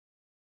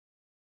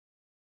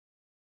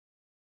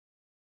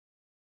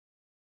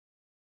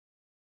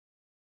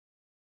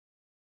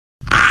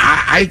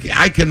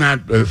I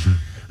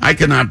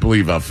cannot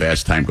believe how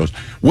fast time goes.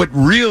 What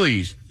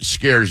really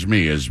scares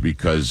me is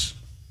because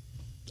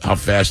how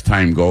fast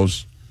time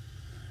goes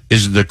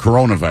is the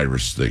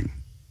coronavirus thing.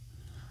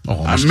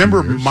 Oh, I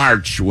remember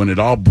March when it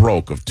all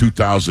broke of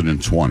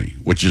 2020,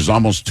 which is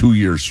almost 2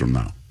 years from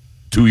now.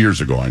 2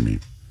 years ago, I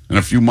mean. In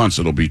a few months,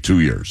 it'll be 2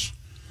 years.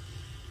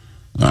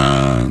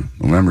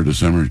 November,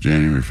 December,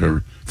 January,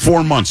 February.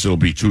 4 months, it'll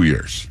be 2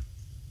 years.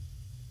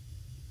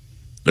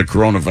 The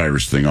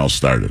coronavirus thing all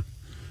started.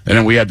 And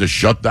then we had the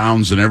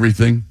shutdowns and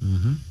everything.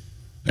 Mm-hmm.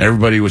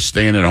 Everybody was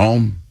staying at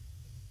home.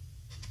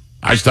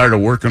 I started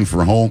working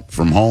from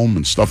home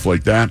and stuff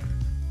like that.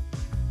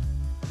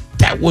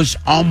 That was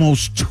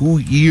almost 2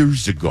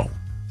 years ago.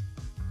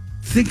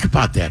 Think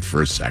about that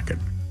for a second.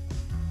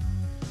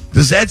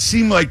 Does that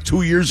seem like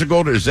 2 years ago,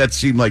 or does that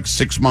seem like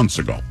 6 months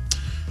ago?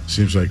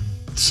 Seems like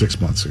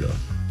 6 months ago.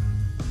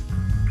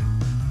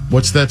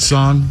 What's that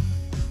song?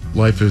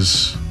 Life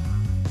is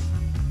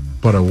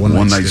but a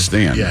one-night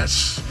stand.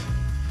 Yes.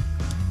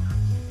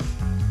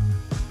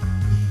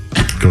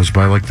 Goes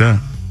by like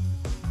that.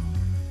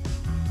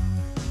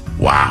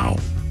 Wow.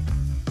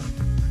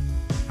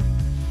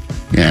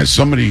 Yeah,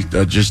 somebody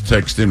just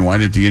texted in, why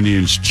did the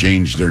Indians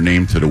change their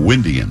name to the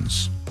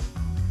Windians?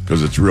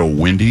 Because it's real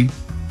windy.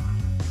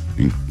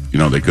 You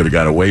know, they could have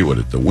got away with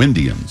it. The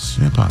Windians.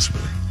 Yeah,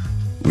 possibly.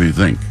 What do you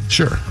think?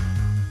 Sure.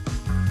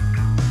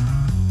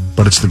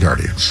 But it's the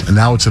Guardians. And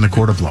now it's in a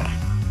court of law.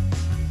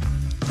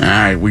 All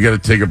right, we got to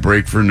take a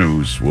break for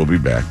news. We'll be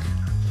back.